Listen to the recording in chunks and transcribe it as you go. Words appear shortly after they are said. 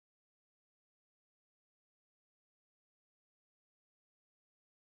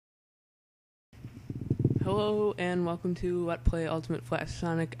Hello and welcome to Let's Play Ultimate Flash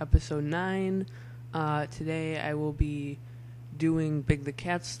Sonic Episode 9. Today I will be doing Big the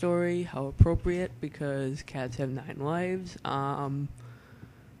Cat story, how appropriate, because cats have 9 lives.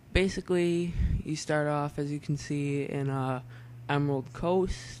 Basically, you start off, as you can see, in Emerald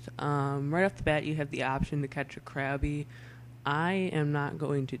Coast. Right off the bat, you have the option to catch a Krabby. I am not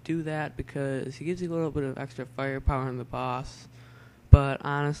going to do that because he gives you a little bit of extra firepower on the boss. But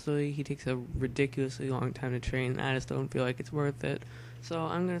honestly, he takes a ridiculously long time to train, and I just don't feel like it's worth it. So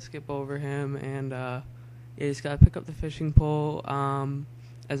I'm going to skip over him, and you just got to pick up the fishing pole.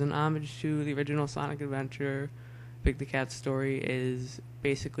 As an homage to the original Sonic Adventure, Big the Cat story is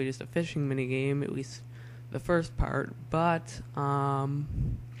basically just a fishing minigame, at least the first part. But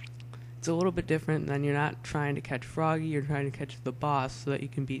it's a little bit different. Then you're not trying to catch Fwoggy, you're trying to catch the boss so that you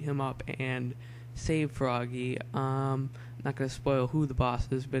can beat him up and save Fwoggy. Not going to spoil who the boss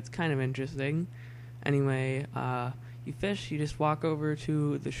is, but it's kind of interesting. Anyway, you fish, you just walk over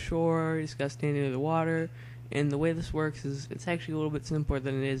to the shore, you just got to stand near the water, and the way this works is it's actually a little bit simpler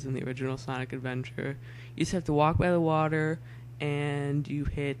than it is in the original Sonic Adventure. You just have to walk by the water, and you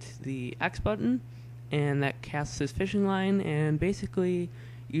hit the X button, and that casts this fishing line, and basically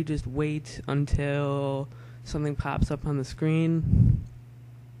you just wait until something pops up on the screen,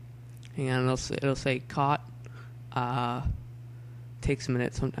 and it'll say caught. Takes a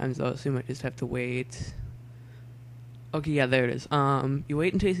minute sometimes though, so you might just have to wait. Okay, yeah, there it is. You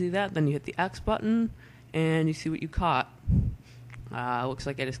wait until you see that, then you hit the X button, and you see what you caught. Looks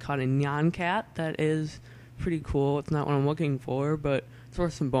like I just caught a Nyan Cat. That is pretty cool. It's not what I'm looking for, but it's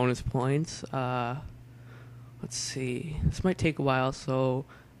worth some bonus points. Let's see. This might take a while, so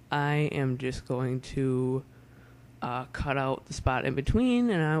I am just going to cut out the spot in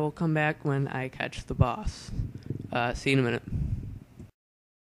between, and I will come back when I catch the boss. See you in a minute.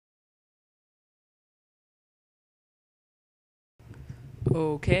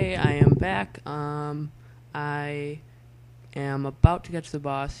 Okay, I am back. I am about to catch the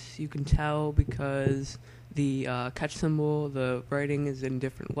boss. You can tell because the catch symbol, the writing is in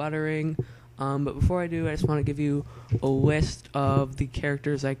different lettering. But before I do, I just want to give you a list of the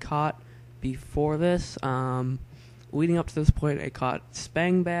characters I caught before this. Leading up to this point, I caught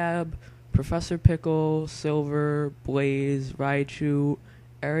Spangbab, Professor Pickle, Silver, Blaze, Raichu,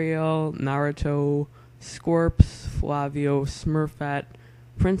 Ariel, Naruto, Scorps, Flavio, Smurfette,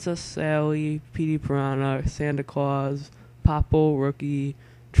 Princess Sally, Petey Piranha, Santa Claus, Popple, Rookie,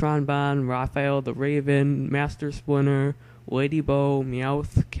 Tronbon, Raphael the Raven, Master Splinter, Lady Bo,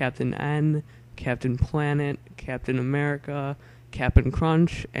 Meowth, Captain N, Captain Planet, Captain America, Captain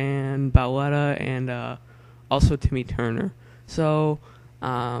Crunch, and Bowletta, and also Timmy Turner. So,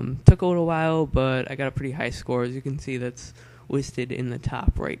 took a little while, but I got a pretty high score. As you can see, that's listed in the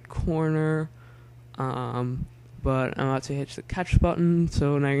top right corner. But I'm about to hit the catch button,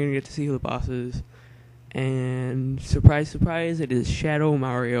 so now you're going to get to see who the boss is. And surprise, surprise, it is Shadow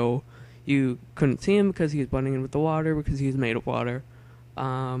Mario. You couldn't see him because he was blending in with the water, because he's made of water.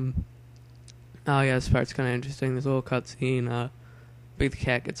 Oh yeah, this part's kind of interesting. There's a little cutscene. Big the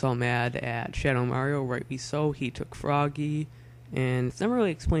Cat gets all mad at Shadow Mario, rightly so. He took Fwoggy, and it's never really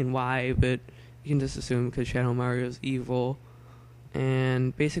explained why, but you can just assume because Shadow Mario's evil.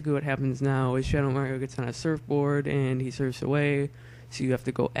 And basically what happens now is Shadow Mario gets on a surfboard and he surfs away, so you have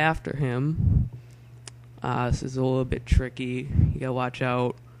to go after him. This is a little bit tricky. You gotta watch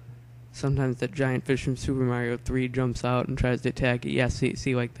out. Sometimes that giant fish from Super Mario 3 jumps out and tries to attack you. Yeah,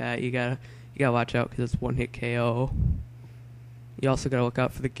 see like that. You gotta watch out because it's one-hit KO. You also gotta look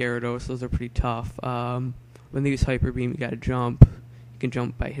out for the Gyarados. Those are pretty tough. When they use Hyper Beam, you gotta jump. You can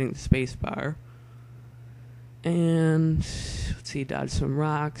jump by hitting the space bar. And let's see, dodge some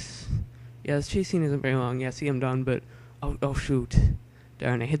rocks. Yeah, this chase scene isn't very long. Yeah, see, I'm done, but oh shoot,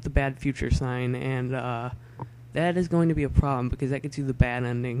 darn! I hit the bad future sign, and that is going to be a problem because that gets you the bad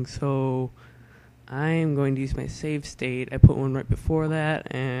ending. So I am going to use my save state. I put one right before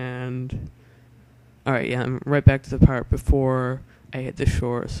that, and all right, yeah, I'm right back to the part before I hit the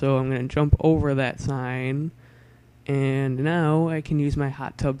shore. So I'm gonna jump over that sign, and now I can use my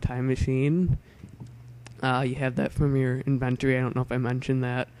hot tub time machine. You have that from your inventory. I don't know if I mentioned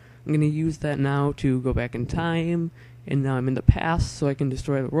that. I'm going to use that now to go back in time, and now I'm in the past, so I can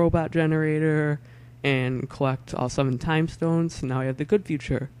destroy the robot generator and collect all 7 time stones. Now I have the good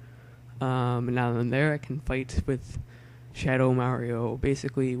future. And now that I'm there, I can fight with Shadow Mario.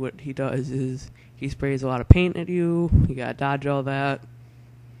 Basically, what he does is he sprays a lot of paint at you. You got to dodge all that.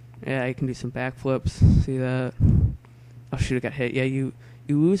 Yeah, you can do some backflips. See that? Oh, shoot, I got hit. Yeah, you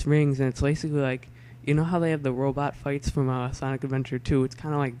lose rings, and it's basically like, you know how they have the robot fights from Sonic Adventure 2? It's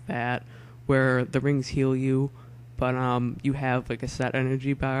kind of like that, where the rings heal you, but you have like a set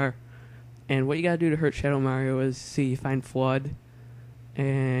energy bar. And what you gotta do to hurt Shadow Mario is you find Flood,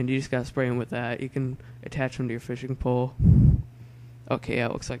 and you just gotta spray him with that. You can attach him to your fishing pole. Okay, yeah,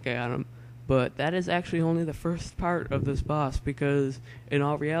 it looks like I got him. But that is actually only the first part of this boss, because in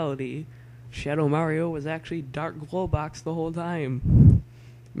all reality, Shadow Mario was actually Dark Glowbox the whole time.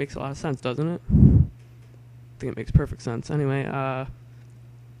 Makes a lot of sense, doesn't it? I think it makes perfect sense. Anyway,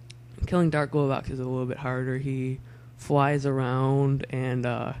 killing Dark Glowbox is a little bit harder. He flies around and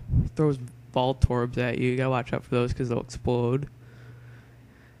throws Voltorbs at you. You gotta watch out for those because they'll explode.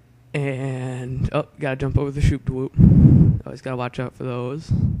 And, gotta jump over the Shoop Whoop. Always gotta watch out for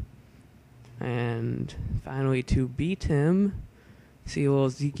those. And finally, to beat him, see a little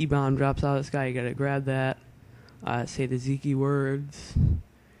Ziki bomb drops out of the sky. You gotta grab that, say the Ziki words,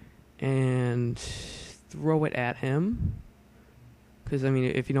 and throw it at him. Because, I mean,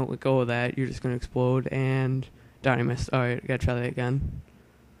 if you don't let go of that, you're just gonna explode. And, darn, I missed. Alright, gotta try that again.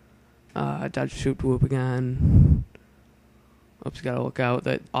 Dodge Shoop Whoop again. Oops, gotta look out.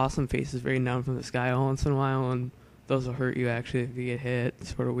 That awesome face is raining down from the sky all once in a while, and those will hurt you actually if you get hit.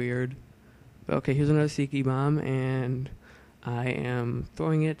 It's sort of weird. But okay, here's another Ziki bomb, and I am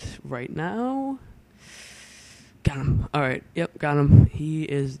throwing it right now. Got him. Alright, yep, got him. He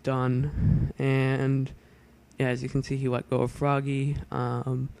is done. And yeah, as you can see, he let go of Fwoggy.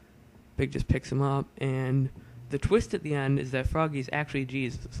 Big just picks him up, and the twist at the end is that Froggy's actually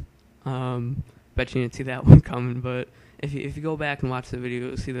Jesus. Bet you didn't see that one coming, but if you go back and watch the video,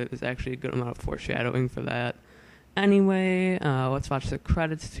 you'll see that there's actually a good amount of foreshadowing for that. Anyway, let's watch the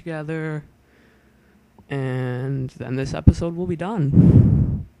credits together, and then this episode will be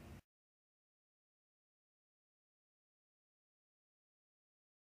done.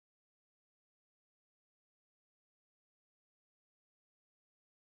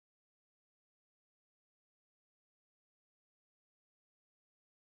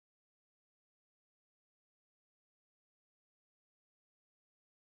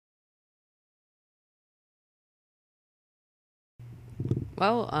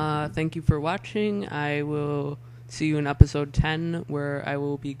 Well, thank you for watching. I will see you in episode 10, where I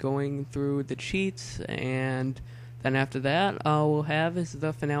will be going through the cheats, and then after that, all we'll have is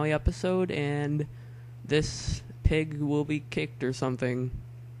the finale episode, and this pig will be kicked or something,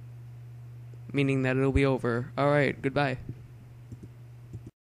 meaning that it'll be over. Alright, goodbye.